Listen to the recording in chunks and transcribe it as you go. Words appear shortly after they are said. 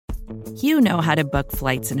You know how to book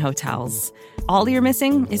flights and hotels. All you're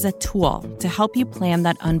missing is a tool to help you plan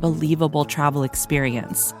that unbelievable travel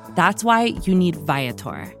experience. That's why you need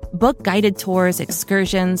Viator. Book guided tours,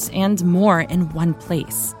 excursions, and more in one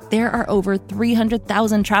place. There are over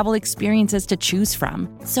 300,000 travel experiences to choose from,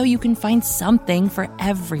 so you can find something for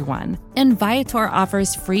everyone. And Viator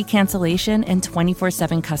offers free cancellation and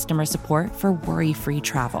 24/7 customer support for worry-free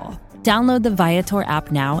travel. Download the Viator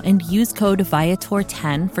app now and use code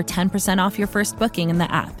Viator10 for 10% off your first booking in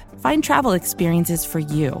the app. Find travel experiences for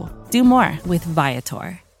you. Do more with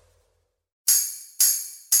Viator.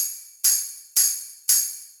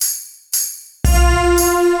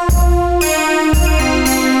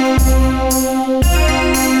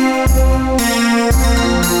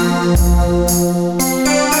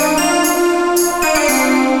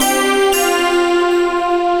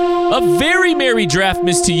 A very merry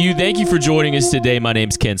Draftmas to you. Thank you for joining us today. My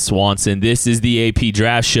name's Ken Swanson. This is the AP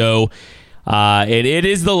Draft Show. And it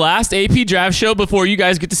is the last AP Draft Show before you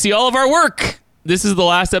guys get to see all of our work. This is the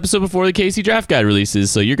last episode before the KC Draft Guide releases,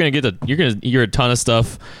 so you're gonna hear a ton of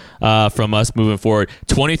stuff from us moving forward.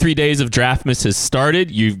 23 days of Draftmas has started.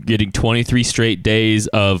 You're getting 23 straight days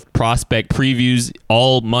of prospect previews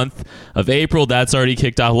all month of April. That's already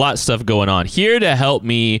kicked off. A lot of stuff going on. Here to help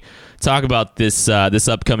me talk about this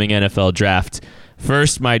upcoming NFL draft.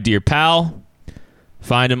 First, my dear pal,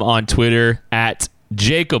 find him on Twitter at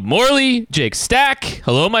Jacob Morley, Jake Stack.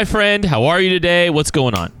 Hello, my friend. How are you today? What's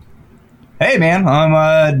going on? Hey, man.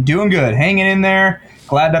 I'm doing good. Hanging in there.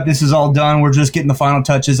 Glad that this is all done. We're just getting the final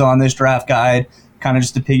touches on this draft guide. Kind of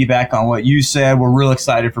just to piggyback on what you said, we're real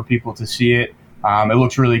excited for people to see it. It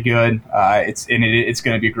looks really good. It's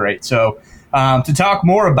going to be great. So to talk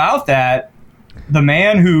more about that, the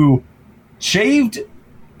man who shaved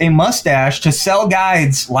a mustache to sell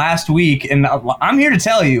guides last week, and I'm here to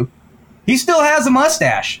tell you, he still has a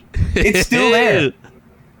mustache. It's still there.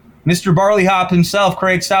 Mr. Barley Hop himself,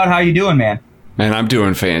 Craig Stout, how you doing, man? Man, I'm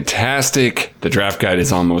doing fantastic. The draft guide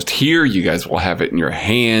is almost here. You guys will have it in your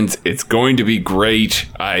hands. It's going to be great.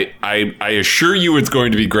 I assure you it's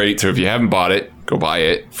going to be great. So if you haven't bought it, go buy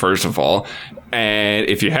it, first of all. And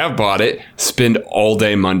if you have bought it, spend all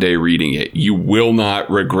day Monday reading it. You will not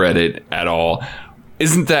regret it at all.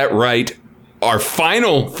 Isn't that right? Our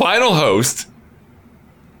final host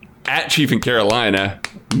at Chief in Carolina,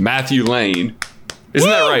 Matthew Lane. Isn't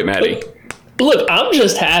that right, Maddie? Look, I'm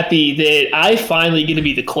just happy that I finally get to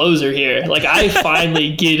be the closer here. Like, I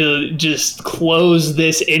finally get to just close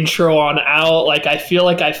this intro on out. Like, I feel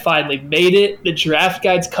like I finally made it. The draft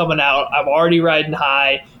guide's coming out. I'm already riding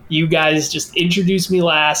high. You guys just introduced me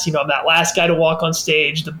last. You know, I'm that last guy to walk on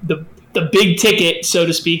stage, the big ticket, so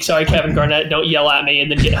to speak. Sorry, Kevin Garnett, don't yell at me and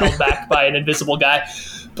then get held back by an invisible guy.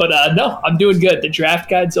 But no, I'm doing good. The draft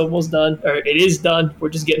guide's almost done, or it is done. We're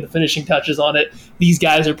just getting the finishing touches on it. These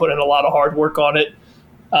guys are putting in a lot of hard work on it.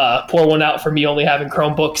 Pour one out for me only having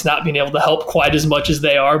Chromebooks, not being able to help quite as much as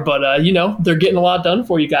they are. But, you know, they're getting a lot done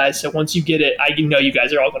for you guys. So once you get it, I know you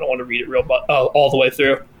guys are all going to want to read it all the way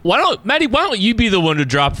through. Maddie, why don't you be the one to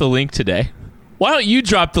drop the link today? Why don't you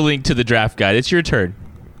drop the link to the draft guide? It's your turn.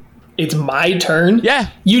 It's my turn? Yeah.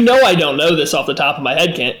 You know I don't know this off the top of my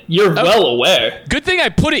head, Kent. You're well aware. Good thing I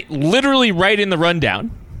put it literally right in the rundown.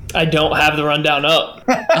 I don't have the rundown up.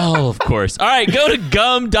 Oh, of course. All right, go to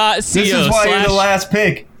gum.co. This is why you're the last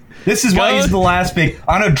pick. This is why he's the last pick.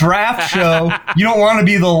 On a draft show, you don't want to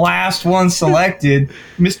be the last one selected.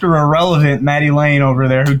 Mr. Irrelevant, Maddie Lane over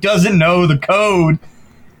there, who doesn't know the code.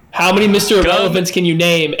 How many Mr. Irrelevants can you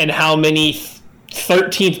name, and how many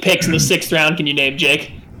 13th picks in the 6th round can you name,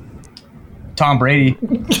 Jake? Tom Brady.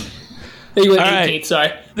 He went 18th, right.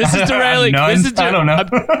 Sorry. This is derailing. I don't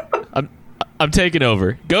know. I'm taking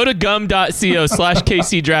over. Go to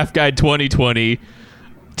gum.co/KC Draft Guide 2020.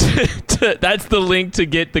 That's the link to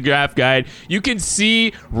get the draft guide. You can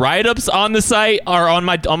see write-ups on the site or on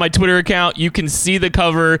my Twitter account. You can see the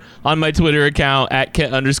cover on my Twitter account at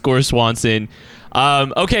Kent_Swanson.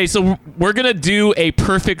 Okay, so we're going to do a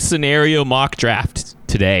perfect scenario mock draft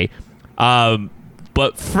today.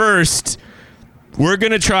 But first, we're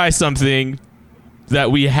going to try something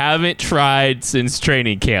that we haven't tried since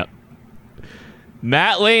training camp.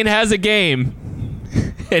 Matt Lane has a game.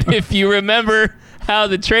 And if you remember how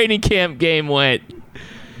the training camp game went,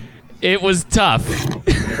 it was tough.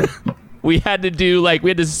 we had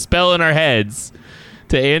to spell in our heads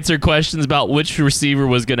to answer questions about which receiver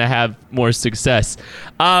was going to have more success.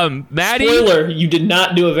 Maddie, spoiler, you did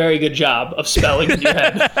not do a very good job of spelling in your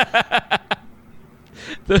head.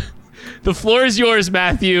 The floor is yours,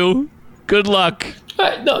 Matthew. Good luck.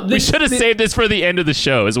 No, We should have saved this for the end of the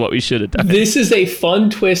show, is what we should have done. This is a fun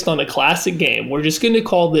twist on a classic game. We're just going to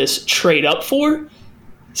call this trade up for,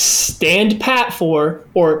 stand pat for,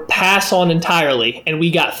 or pass on entirely. And we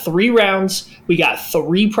got 3 rounds. We got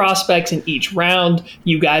 3 prospects in each round.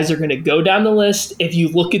 You guys are going to go down the list. If you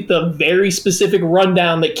look at the very specific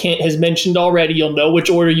rundown that Kent has mentioned already, you'll know which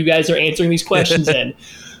order you guys are answering these questions in.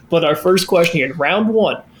 But our first question here in round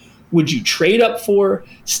 1. Would you trade up for,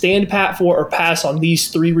 stand pat for, or pass on these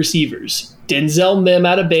 3 receivers? Denzel Mims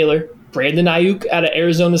out of Baylor, Brandon Ayuk out of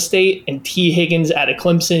Arizona State, and T. Higgins out of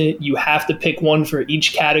Clemson. You have to pick one for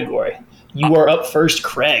each category. You are up first,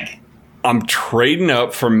 Craig. I'm trading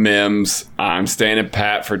up for Mims. I'm standing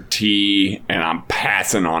pat for T, and I'm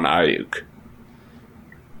passing on Ayuk.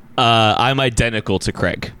 I'm identical to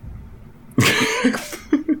Craig.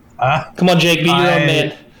 Come on, Jake, be your own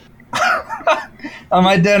man. I'm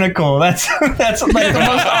identical. That's like the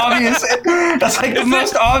most obvious. That's like the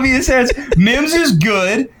most obvious answer. Mims is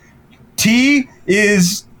good. T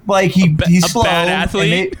is like he's slow, bad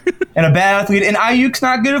athlete, and a bad athlete. And Ayuk's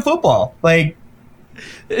not good at football. Like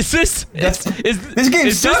this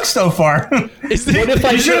game sucks so far. You should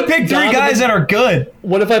have picked 3 guys that are good.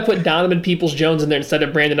 What if I put Donovan Peoples-Jones in there instead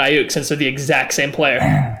of Brandon Ayuk, since they're the exact same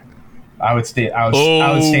player? I would stand pat.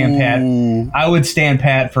 I would stand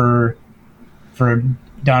pat for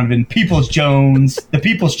Donovan Peoples-Jones, the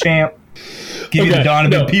People's champ. Give you the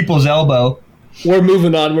Donovan Peoples elbow. We're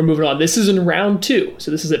moving on. This is in round 2, so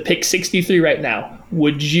this is at pick 63 right now.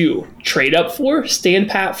 Would you trade up for, stand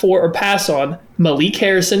pat for, or pass on Malik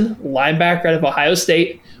Harrison, linebacker out of Ohio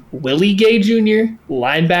State, Willie Gay Jr.,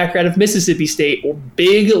 linebacker out of Mississippi State, or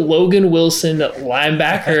Big Logan Wilson,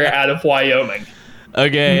 linebacker out of Wyoming?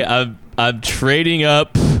 Okay, I'm trading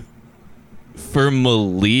up for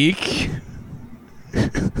Malik.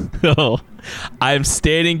 Oh, I'm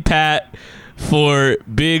standing pat for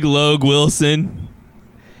Big Logue Wilson,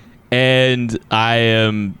 and I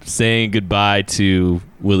am saying goodbye to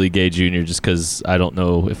Willie Gay Jr. just because I don't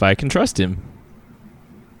know if I can trust him.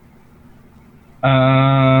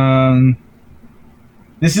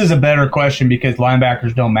 This is a better question because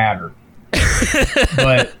linebackers don't matter.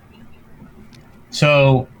 But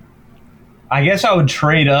so I guess I would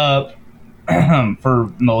trade up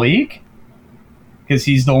for Malik because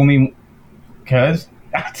he's the only. And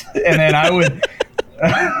then I would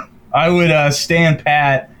stand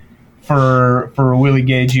pat for Willie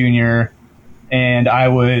Gay Jr. and I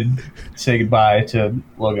would say goodbye to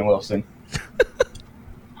Logan Wilson.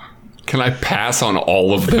 Can I pass on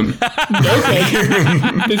all of them?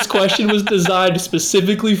 Okay. This question was designed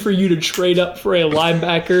specifically for you to trade up for a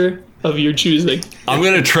linebacker of your choosing. I'm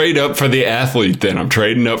going to trade up for the athlete then. I'm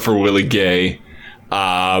trading up for Willie Gay.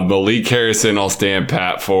 Malik Harrison I'll stand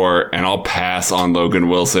pat for, and I'll pass on Logan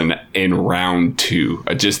Wilson in round 2.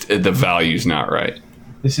 The value's not right.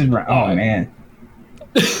 This is oh man.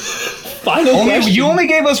 Final question. You only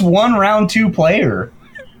gave us 1 round 2 player.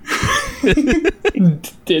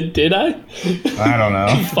 Did I? I don't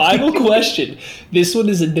know. Final question. This one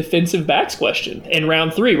is a defensive backs question in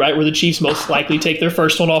round 3, right, where the Chiefs most likely take their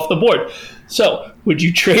first one off the board. So, would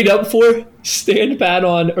you trade up for, stand pat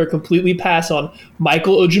on, or completely pass on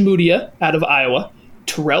Michael Ojemudia out of Iowa,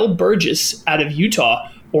 Terrell Burgess out of Utah,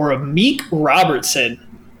 or Amik Robertson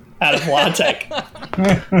out of La Tech?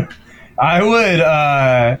 I would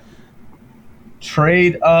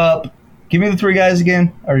trade up. Give me the 3 guys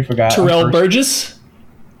again. I already forgot. Terrell Burgess,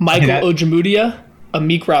 Michael Ojemudia,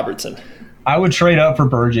 Amik Robertson. I would trade up for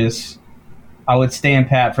Burgess. I would stand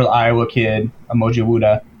pat for the Iowa kid,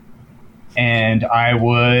 Ojemudia. And I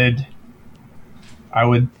would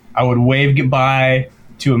wave goodbye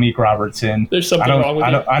to Amik Robertson. There's something wrong with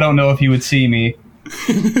you. I don't know if he would see me.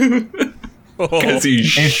 Because he's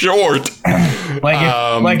short.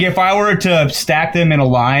 If I were to stack them in a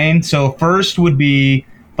line, so first would be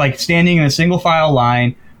like standing in a single file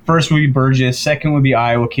line. First would be Burgess, second would be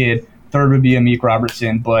Iowa kid, third would be Amik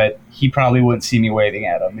Robertson, but he probably wouldn't see me waving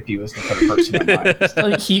at him if he was the third person in line.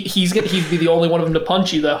 He'd be the only one of them to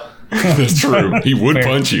punch you, though. That's true. He would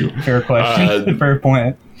punch you. Fair question. Fair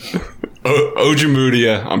point.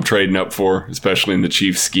 Ojemudia, I'm trading up for, especially in the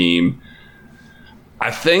Chiefs scheme. I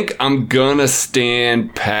think I'm gonna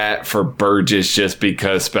stand pat for Burgess just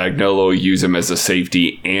because Spagnuolo will use him as a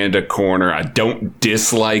safety and a corner. I don't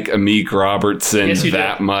dislike Amik Robertson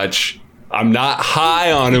that much. I'm not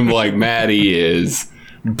high on him like Maddie is,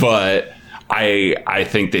 but I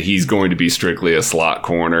think that he's going to be strictly a slot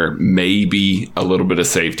corner, maybe a little bit of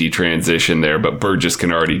safety transition there, but Burgess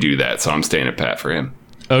can already do that, so I'm standing pat for him.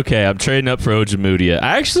 Okay, I'm trading up for Ojemudia.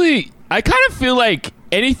 I kind of feel like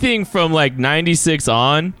anything from like 96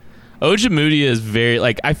 on, Ojemudia is very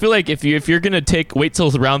I feel like if you're gonna wait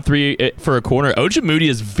till round 3 for a corner, Ojemudia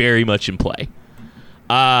is very much in play.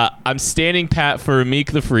 I'm standing pat for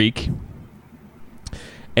Meek the Freak.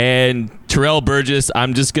 And Terrell Burgess,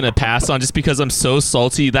 I'm just going to pass on just because I'm so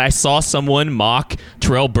salty that I saw someone mock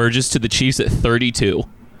Terrell Burgess to the Chiefs at 32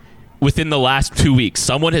 within the last 2 weeks.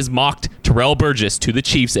 Someone has mocked Terrell Burgess to the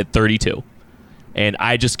Chiefs at 32. And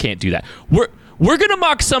I just can't do that. We're going to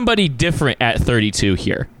mock somebody different at 32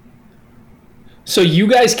 here. So you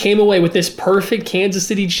guys came away with this perfect Kansas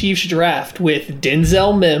City Chiefs draft with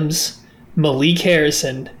Denzel Mims, Malik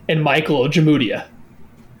Harrison, and Michael Ojemudia.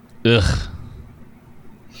 Ugh.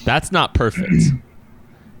 That's not perfect.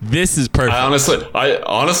 This is perfect.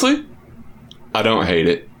 Honestly, I don't hate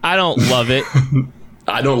it. I don't love it.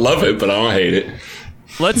 I don't love it, but I don't hate it.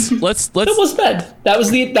 Let's. That was bad. That was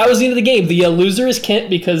the end of the game. The loser is Kent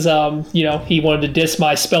because he wanted to diss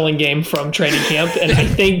my spelling game from training camp, and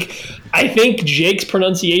I think Jake's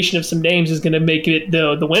pronunciation of some names is going to make it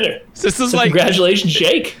the winner. This is congratulations,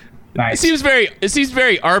 Jake. Nice. It seems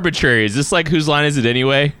very arbitrary. Is this like whose line is it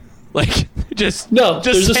anyway? Just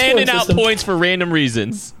handing out points for random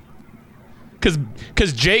reasons.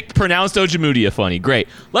 Because Jake pronounced Ojemudia funny. Great.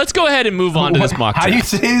 Let's go ahead and move on to this mock draft. How do you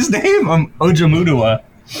say his name? Ojemudia.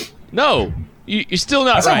 No, you're still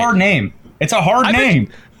not right. That's a hard name. It's a hard name.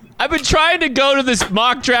 I've been trying to go to this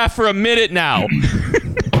mock draft for a minute now.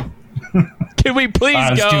 Can we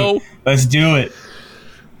please go? Let's do it.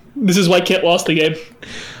 This is why Kent lost the game.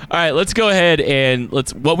 All right, let's go ahead and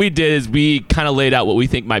what we did is we kind of laid out what we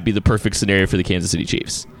think might be the perfect scenario for the Kansas City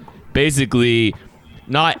Chiefs. Basically,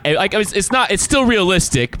 it's still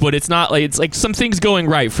realistic, but it's not it's like some things going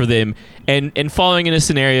right for them and following in a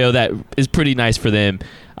scenario that is pretty nice for them.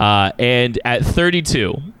 And at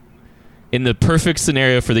 32, in the perfect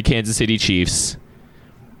scenario for the Kansas City Chiefs,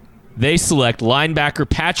 they select linebacker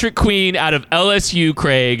Patrick Queen out of LSU.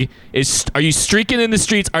 Craig, are you streaking in the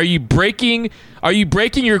streets? Are you breaking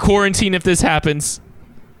your quarantine if this happens?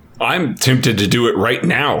 I'm tempted to do it right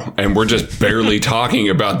now, and we're just barely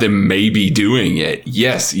talking about them maybe doing it.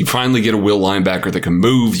 Yes, you finally get a will linebacker that can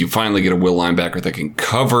move. You finally get a will linebacker that can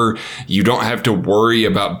cover. You don't have to worry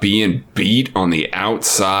about being beat on the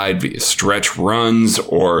outside via stretch runs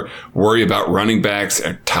or worry about running backs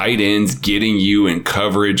or tight ends getting you in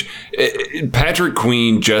coverage. Patrick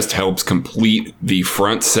Queen just helps complete the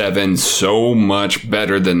front seven so much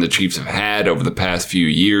better than the Chiefs have had over the past few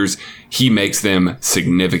years. He makes them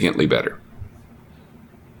significantly better.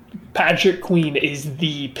 Patrick Queen is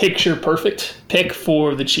the picture perfect pick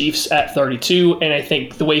for the Chiefs at 32. And I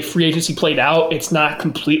think the way free agency played out, it's not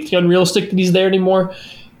completely unrealistic that he's there anymore.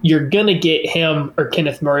 You're going to get him or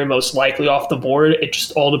Kenneth Murray most likely off the board. It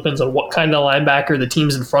just all depends on what kind of linebacker the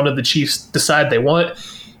teams in front of the Chiefs decide they want.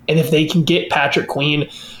 And if they can get Patrick Queen,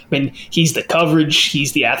 I mean, he's the coverage,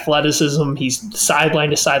 he's the athleticism, he's sideline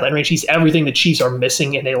to sideline range. He's everything the Chiefs are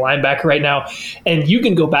missing in a linebacker right now. And you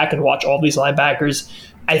can go back and watch all these linebackers.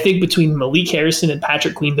 I think between Malik Harrison and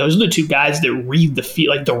Patrick Queen, those are the two guys that read the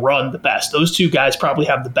field, the run the best. Those two guys probably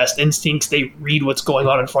have the best instincts. They read what's going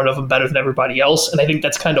on in front of them better than everybody else. And I think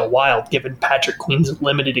that's kind of wild given Patrick Queen's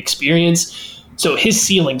limited experience. So his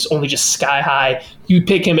ceiling's only just sky high. You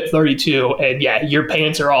pick him at 32, and yeah, your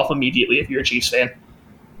pants are off immediately if you're a Chiefs fan.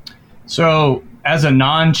 So, as a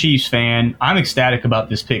non-Chiefs fan, I'm ecstatic about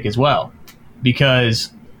this pick as well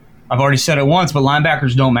because I've already said it once, but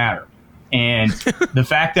linebackers don't matter. And the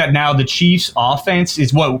fact that now the Chiefs' offense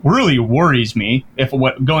is what really worries me.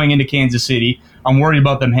 Going into Kansas City, I'm worried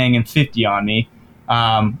about them hanging 50 on me.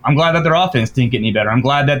 I'm glad that their offense didn't get any better. I'm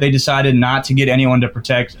glad that they decided not to get anyone to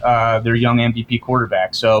protect their young MVP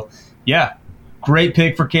quarterback. So, yeah, great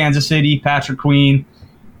pick for Kansas City. Patrick Queen,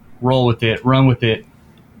 roll with it, run with it.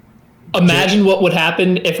 Imagine what would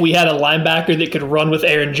happen if we had a linebacker that could run with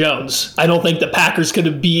Aaron Jones. I don't think the Packers could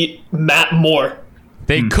have beat Matt Moore.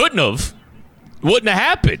 They couldn't have. Wouldn't have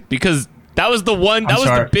happened because that was the one. That was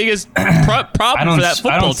the biggest problem for that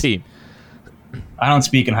football team. I don't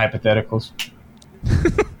speak in hypotheticals.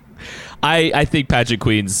 I think Patrick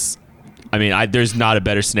Queen's. I mean, there's not a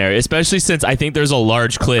better scenario, especially since I think there's a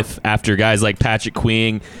large cliff after guys like Patrick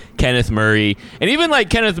Queen, Kenneth Murray, and even like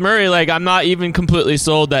Kenneth Murray. Like, I'm not even completely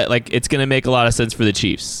sold that like it's gonna make a lot of sense for the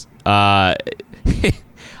Chiefs. I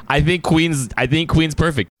think Queen's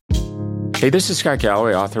perfect. Hey, this is Scott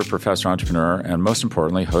Galloway, author, professor, entrepreneur, and most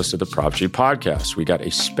importantly, host of the Prop G podcast. We got a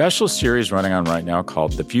special series running on right now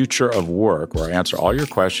called The Future of Work, where I answer all your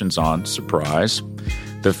questions on, surprise,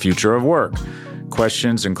 the future of work.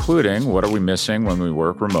 Questions including, what are we missing when we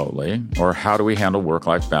work remotely? Or how do we handle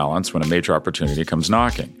work-life balance when a major opportunity comes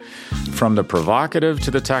knocking? From the provocative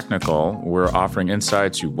to the technical, we're offering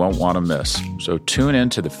insights you won't want to miss. So tune in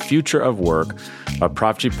to The Future of Work, a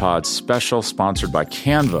Prop G Pod special sponsored by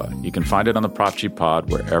Canva. You can find it on the Prop G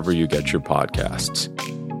Pod wherever you get your podcasts.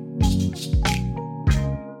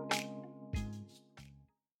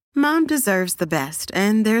 Mom deserves the best,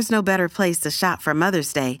 and there's no better place to shop for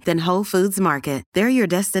Mother's Day than Whole Foods Market. They're your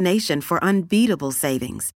destination for unbeatable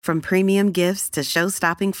savings, from premium gifts to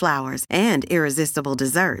show-stopping flowers and irresistible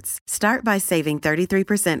desserts. Start by saving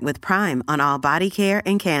 33% with Prime on all body care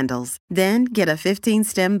and candles. Then get a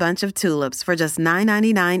 15-stem bunch of tulips for just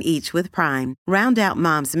 $9.99 each with Prime. Round out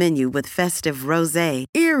Mom's menu with festive rosé,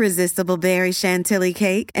 irresistible berry chantilly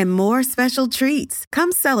cake, and more special treats.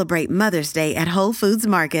 Come celebrate Mother's Day at Whole Foods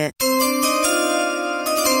Market.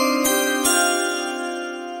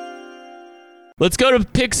 Let's go to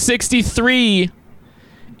pick 63.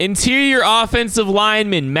 Interior offensive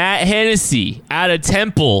lineman Matt Hennessy out of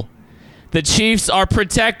Temple. The Chiefs are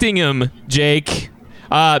protecting him, Jake.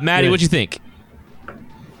 Matty, what'd you think?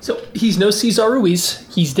 So he's no Cesar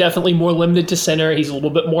Ruiz. He's definitely more limited to center. He's a little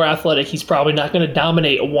bit more athletic. He's probably not going to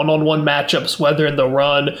dominate one-on-one matchups, whether in the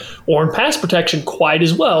run or in pass protection, quite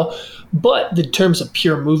as well. But in terms of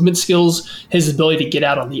pure movement skills, his ability to get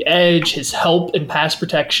out on the edge, his help in pass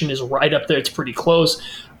protection is right up there. It's pretty close.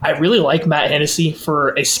 I really like Matt Hennessy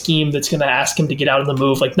for a scheme that's going to ask him to get out of the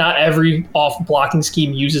move. Like, not every off-blocking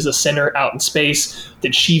scheme uses a center out in space. The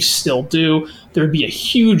Chiefs still do. There would be a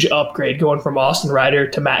huge upgrade going from Austin Ryder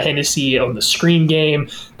to Matt Hennessy on the screen game,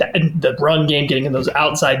 the run game, getting in those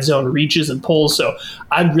outside zone reaches and pulls. So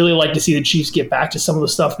I'd really like to see the Chiefs get back to some of the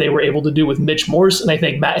stuff they were able to do with Mitch Morse, and I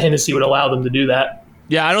think Matt Hennessy would allow them to do that.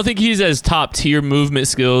 Yeah, I don't think he's as top-tier movement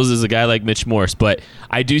skills as a guy like Mitch Morse, but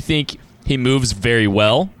I do think he moves very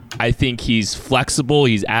well. I think he's flexible.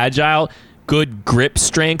 He's agile. Good grip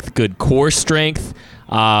strength. Good core strength.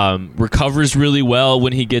 Recovers really well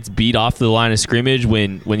when he gets beat off the line of scrimmage.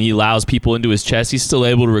 When he allows people into his chest, he's still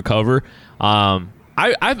able to recover.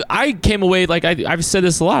 I came away, like I've said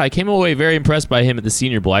this a lot, I came away very impressed by him at the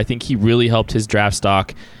Senior Bowl. I think he really helped his draft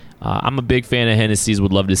stock. I'm a big fan of Hennessy's.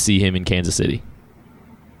 Would love to see him in Kansas City.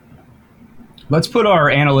 Let's put our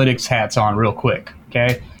analytics hats on real quick,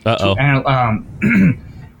 okay?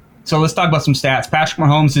 So let's talk about some stats. Patrick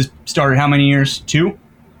Mahomes has started how many years? Two?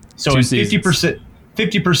 So in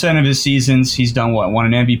 50% of his seasons, he's done what?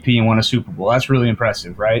 Won an MVP and won a Super Bowl. That's really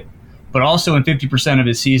impressive, right? But also in 50% of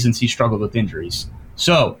his seasons, he struggled with injuries.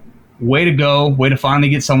 So way to go. Way to finally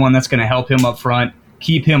get someone that's going to help him up front,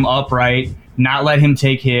 keep him upright, not let him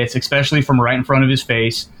take hits, especially from right in front of his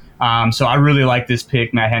face. So I really like this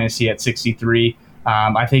pick, Matt Hennessy at 63.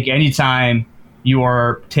 I think anytime you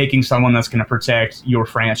are taking someone that's going to protect your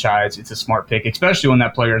franchise, it's a smart pick, especially when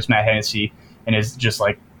that player is Matt Hennessy and is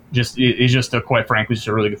quite frankly, just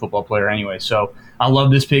a really good football player anyway. So I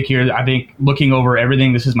love this pick here. I think looking over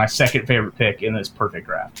everything, this is my second favorite pick in this perfect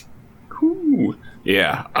draft. Ooh.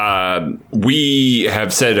 Yeah. We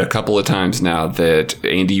have said a couple of times now that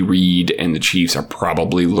Andy Reid and the Chiefs are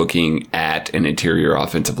probably looking at an interior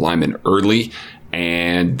offensive lineman early,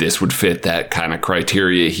 and this would fit that kind of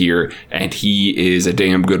criteria here, and he is a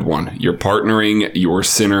damn good one. You're partnering your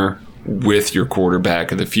center with your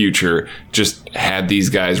quarterback of the future. Just have these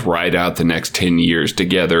guys ride out the next 10 years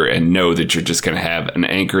together and know that you're just going to have an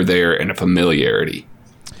anchor there and a familiarity.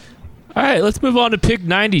 All right, let's move on to pick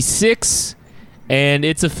 96. And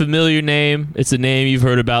it's a familiar name. It's a name you've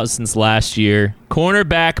heard about since last year.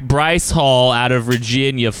 Cornerback Bryce Hall out of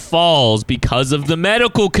Virginia falls because of the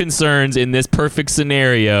medical concerns in this perfect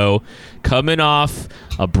scenario. Coming off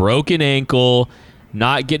a broken ankle,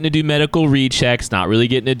 not getting to do medical rechecks, not really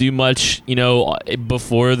getting to do much,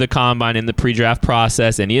 before the combine in the pre-draft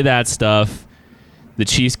process, any of that stuff. The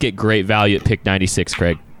Chiefs get great value at pick 96,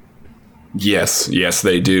 Craig. Yes,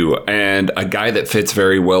 they do. And a guy that fits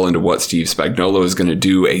very well into what Steve Spagnuolo is going to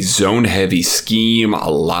do, a zone-heavy scheme, a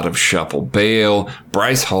lot of shuffle bail.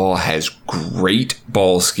 Bryce Hall has great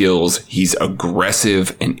ball skills. He's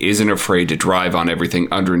aggressive and isn't afraid to drive on everything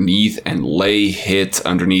underneath and lay hits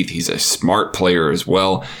underneath. He's a smart player as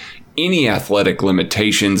well. Any athletic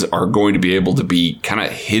limitations are going to be able to be kind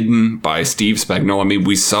of hidden by Steve Spagnuolo. I mean,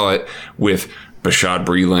 we saw it with Bashad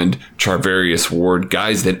Breeland, Charvarius Ward,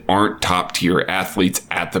 guys that aren't top-tier athletes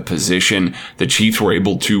at the position. The Chiefs were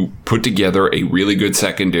able to put together a really good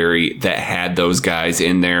secondary that had those guys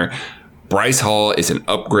in there. Bryce Hall is an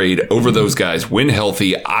upgrade over those guys when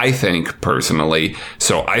healthy, I think, personally.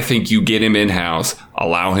 So I think you get him in-house,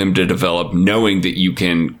 allow him to develop, knowing that you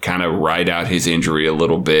can kind of ride out his injury a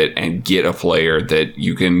little bit and get a player that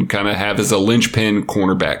you can kind of have as a linchpin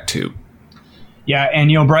cornerback too. Yeah, and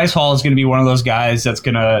Bryce Hall is going to be one of those guys that's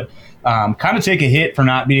going to kind of take a hit for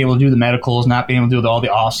not being able to do the medicals, not being able to do all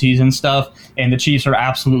the off-season stuff, and the Chiefs are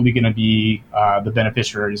absolutely going to be the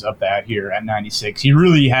beneficiaries of that here at 96. He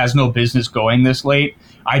really has no business going this late.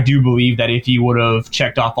 I do believe that if he would have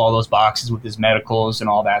checked off all those boxes with his medicals and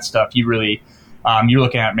all that stuff, he really you're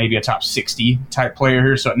looking at maybe a top 60 type player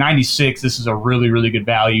here. So at 96, this is a really, really good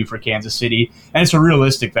value for Kansas City, and it's a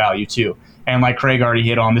realistic value too. And like Craig already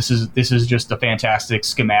hit on, this is just a fantastic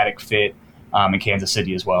schematic fit in Kansas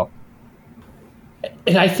City as well.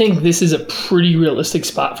 And I think this is a pretty realistic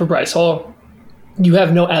spot for Bryce Hall. You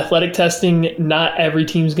have no athletic testing. Not every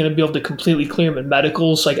team is going to be able to completely clear him in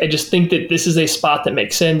medicals. I just think that this is a spot that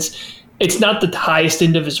makes sense. It's not the highest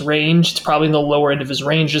end of his range. It's probably in the lower end of his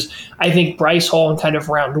range. I think Bryce Hall in kind of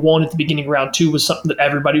round one at the beginning of round two was something that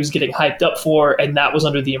everybody was getting hyped up for, and that was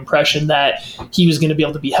under the impression that he was going to be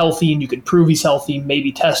able to be healthy and you could prove he's healthy,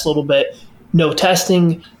 maybe test a little bit. No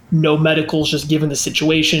testing, no medicals, just given the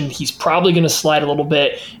situation. He's probably going to slide a little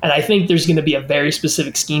bit, and I think there's going to be a very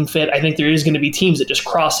specific scheme fit. I think there is going to be teams that just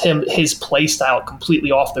cross his play style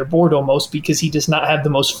completely off their board almost because he does not have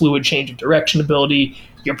the most fluid change of direction ability.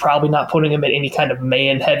 You're probably not putting him in any kind of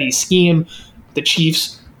man-heavy scheme. The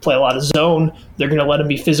Chiefs play a lot of zone. They're going to let him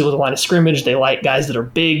be physical with the line of scrimmage. They like guys that are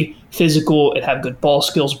big, physical, and have good ball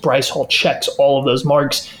skills. Bryce Hall checks all of those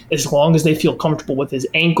marks. As long as they feel comfortable with his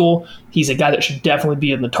ankle, he's a guy that should definitely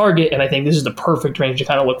be in the target, and I think this is the perfect range to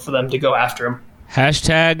kind of look for them to go after him.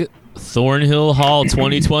 Hashtag Thornhill Hall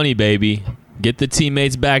 2020, baby. Get the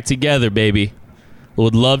teammates back together, baby.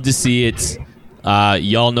 Would love to see it.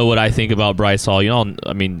 Y'all know what I think about Bryce Hall.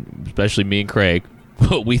 Especially me and Craig,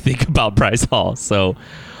 what we think about Bryce Hall. So,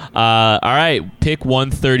 all right, pick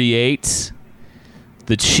 138.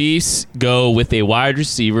 The Chiefs go with a wide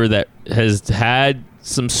receiver that has had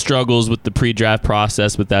some struggles with the pre-draft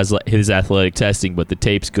process with his athletic testing, but the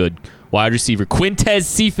tape's good. Wide receiver Quintez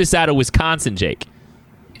Cephus out of Wisconsin, Jake.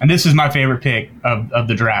 And this is my favorite pick of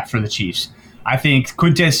the draft for the Chiefs. I think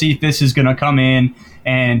Quintez Cephus is going to come in,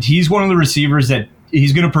 and he's one of the receivers that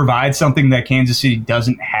he's going to provide something that Kansas City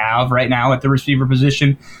doesn't have right now at the receiver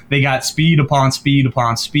position. They got speed upon speed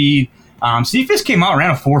upon speed. Cephus came out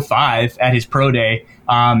around a 4.5 at his pro day,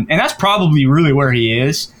 and that's probably really where he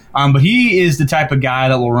is. But he is the type of guy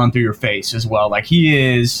that will run through your face as well. Like, he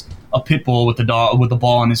is a pit bull with the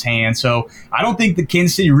ball in his hand. So I don't think that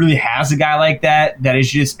Kansas City really has a guy like that is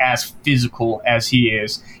just as physical as he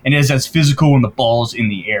is, and is as physical when the ball's in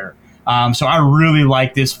the air. So I really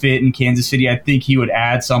like this fit in Kansas City. I think he would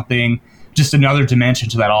add something, just another dimension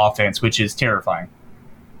to that offense, which is terrifying.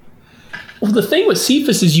 Well, the thing with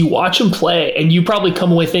Cephus is you watch him play, and you probably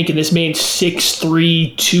come away thinking this man's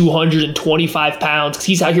 6'3", 225 pounds, because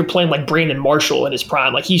he's out here playing like Brandon Marshall in his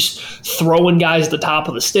prime. Like, he's throwing guys at the top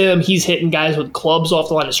of the stem. He's hitting guys with clubs off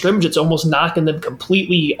the line of scrimmage. It's almost knocking them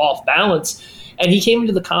completely off balance. And he came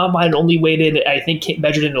into the combine and only weighed in, I think,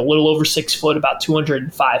 measured in a little over 6 foot, about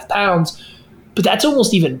 205 pounds. But that's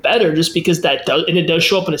almost even better, just because it does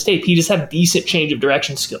show up in his tape. He just has decent change of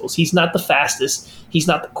direction skills. He's not the fastest, he's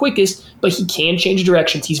not the quickest, but he can change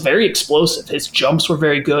directions. He's very explosive. His jumps were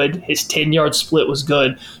very good. His 10-yard split was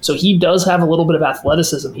good. So he does have a little bit of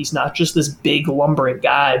athleticism. He's not just this big lumbering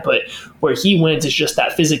guy, but where he wins is just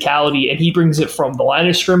that physicality, and he brings it from the line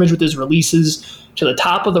of scrimmage with his releases to the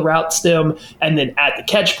top of the route stem, and then at the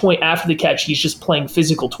catch point after the catch, he's just playing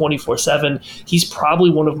physical 24/7. He's probably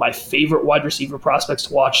one of my favorite wide receiver prospects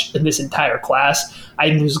to watch in this entire class.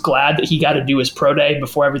 I was glad that he got to do his pro day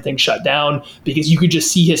before everything shut down, because you could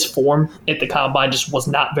just see his form at the combine just was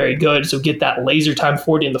not very good. So get that laser time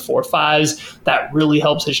 40 in the 4.5s, that really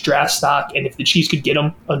helps his draft stock. And if the Chiefs could get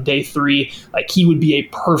him on day 3, like, he would be a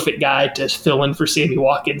perfect guy to fill in for Sammy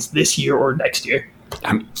Watkins this year or next year.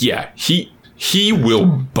 He will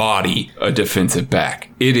body a defensive back.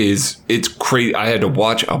 It's crazy. I had to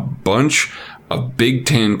watch a bunch of Big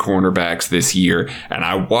Ten cornerbacks this year, and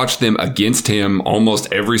I watched them against him,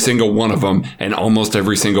 almost every single one of them, and almost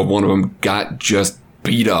every single one of them got just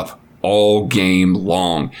beat up all game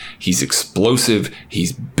long. He's explosive.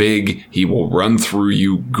 He's big. He will run through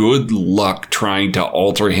you. Good luck trying to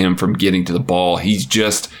alter him from getting to the ball. He's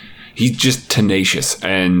just tenacious,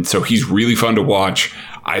 and so he's really fun to watch.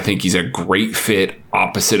 I think he's a great fit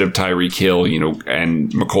opposite of Tyreek Hill,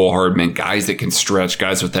 and McCole Hardman, guys that can stretch,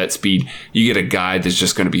 guys with that speed. You get a guy that's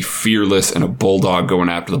just going to be fearless and a bulldog going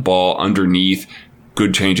after the ball underneath.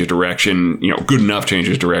 good change of direction, good enough change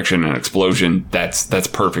of direction and explosion, that's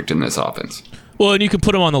perfect in this offense. Well, and you can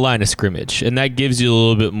put him on the line of scrimmage, and that gives you a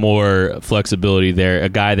little bit more flexibility there. A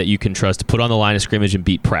guy that you can trust to put on the line of scrimmage and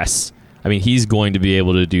beat press. I mean, he's going to be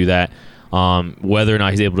able to do that. Whether or not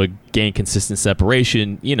he's able to gain consistent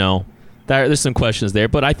separation, there's some questions there.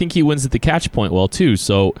 But I think he wins at the catch point well, too.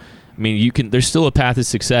 So, I mean, there's still a path to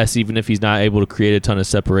success, even if he's not able to create a ton of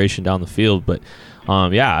separation down the field. But,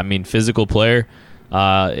 physical player.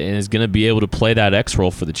 And is going to be able to play that X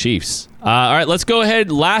role for the Chiefs. All right, let's go ahead.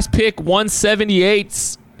 Last pick,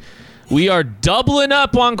 178. We are doubling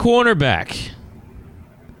up on cornerback.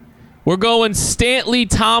 We're going Stanley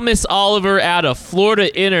Thomas Oliver out of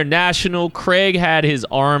Florida International. Craig had his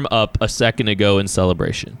arm up a second ago in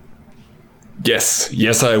celebration.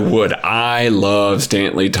 Yes, I would. I love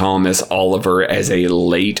Stanley Thomas Oliver as a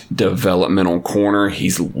late developmental corner.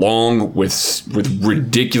 He's long with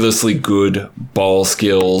ridiculously good ball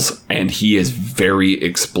skills, and he is very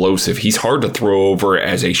explosive. He's hard to throw over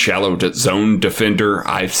as a shallow zone defender.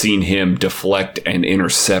 I've seen him deflect and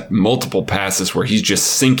intercept multiple passes where he's just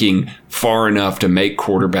sinking far enough to make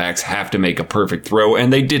quarterbacks have to make a perfect throw,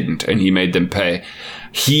 and they didn't, and he made them pay.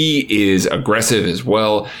 He is aggressive as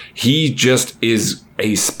well. He just is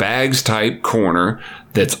a Spags type corner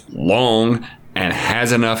that's long and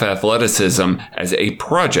has enough athleticism as a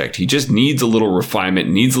project. He just needs a little refinement,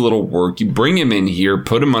 needs a little work. You bring him in here,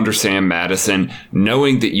 put him under Sam Madison,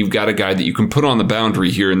 knowing that you've got a guy that you can put on the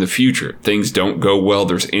boundary here in the future. Things don't go well,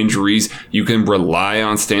 there's injuries. You can rely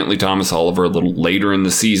on Stanley Thomas Oliver a little later in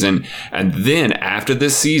the season. And then after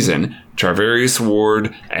this season, Charvarius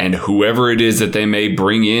Ward and whoever it is that they may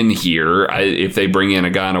bring in here, if they bring in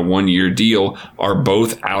a guy on a 1-year deal, are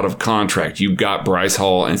both out of contract. You've got Bryce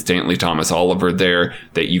Hall and Stanley Thomas Oliver there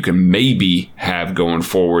that you can maybe have going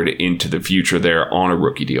forward into the future there on a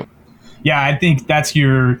rookie deal. Yeah, I think that's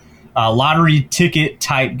your lottery ticket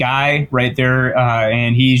type guy right there,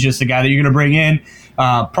 and he's just a guy that you're going to bring in.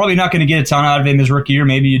 Probably not going to get a ton out of him his rookie year,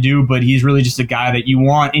 maybe you do, but he's really just a guy that you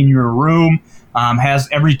want in your room. Has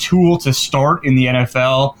every tool to start in the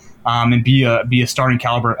NFL and be a starting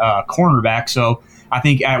caliber cornerback. So I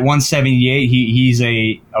think at 178, he's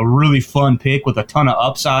a really fun pick with a ton of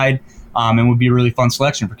upside and would be a really fun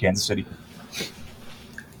selection for Kansas City.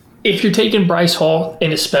 If you're taking Bryce Hall,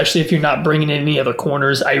 and especially if you're not bringing in any other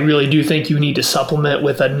corners, I really do think you need to supplement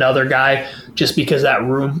with another guy just because that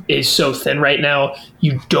room is so thin right now.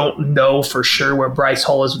 You don't know for sure where Bryce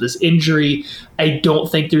Hall is with his injury. I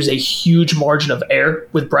don't think there's a huge margin of error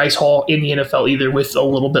with Bryce Hall in the NFL either, with a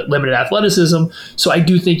little bit limited athleticism. So I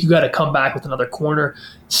do think you got to come back with another corner.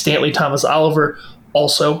 Stanley Thomas Oliver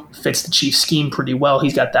also fits the Chiefs scheme pretty well.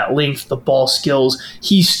 He's got that length, the ball skills.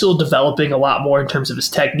 He's still developing a lot more in terms of his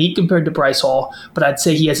technique compared to Bryce Hall, but I'd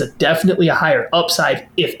say he has definitely a higher upside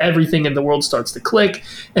if everything in the world starts to click.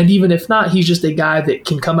 And even if not, he's just a guy that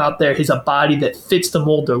can come out there. He's a body that fits the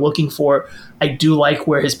mold they're looking for. I do like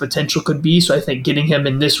where his potential could be, so I think getting him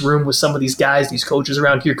in this room with some of these guys, these coaches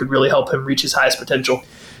around here, could really help him reach his highest potential.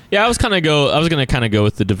 Yeah, I was going to kind of go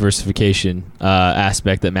with the diversification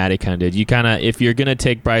aspect that Matty kind of did. If you're going to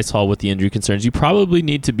take Bryce Hall with the injury concerns, you probably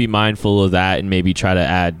need to be mindful of that and maybe try to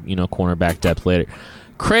add, cornerback depth later.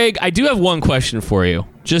 Craig, I do have one question for you.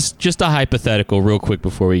 Just a hypothetical real quick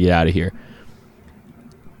before we get out of here.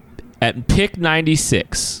 At pick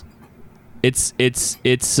 96, it's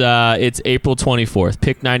April 24th.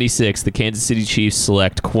 Pick 96, the Kansas City Chiefs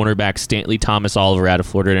select cornerback Stanley Thomas Oliver out of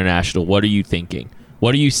Florida International. What are you thinking?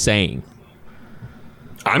 What are you saying?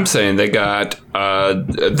 I'm saying they got a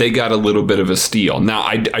little bit of a steal. Now,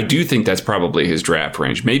 I do think that's probably his draft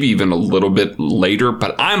range, maybe even a little bit later,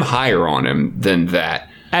 but I'm higher on him than that.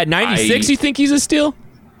 At 96, you think he's a steal?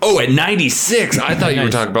 Oh, at 96? I thought you were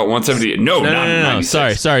talking about 170. No, not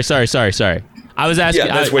 96. Sorry. I was asking.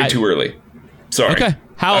 Yeah, that's way too early. Sorry. Okay.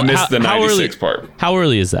 I missed the 96 part. How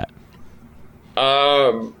early is that?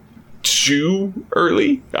 Too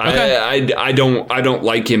early. Okay. I don't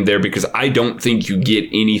like him there because I don't think you get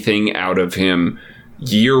anything out of him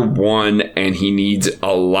year one, and he needs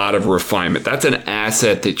a lot of refinement. That's an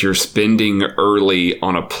asset that you're spending early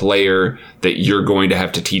on a player that you're going to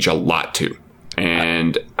have to teach a lot to.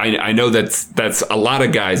 And I know that's a lot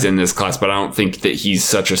of guys in this class, but I don't think that he's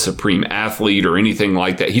such a supreme athlete or anything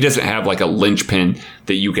like that. He doesn't have like a linchpin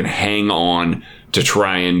that you can hang on to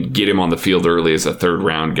try and get him on the field early as a third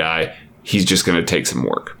round guy. He's just going to take some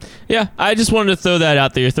work. Yeah, I just wanted to throw that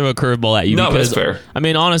out there, throw a curveball at you. No, because, that's fair. I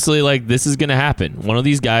mean, honestly, like, this is going to happen. One of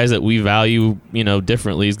these guys that we value,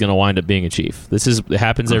 differently is going to wind up being a Chief. It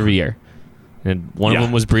happens every year. And one of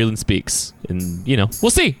them was Breland Speaks. And,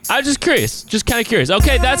 we'll see. I was just curious. Just kind of curious.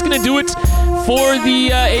 Okay, that's going to do it for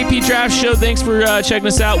the AP Draft Show. Thanks for checking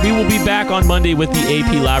us out. We will be back on Monday with the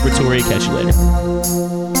AP Laboratory. Catch you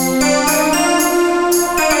later.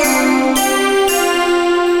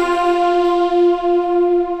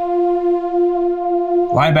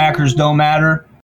 Linebackers don't matter.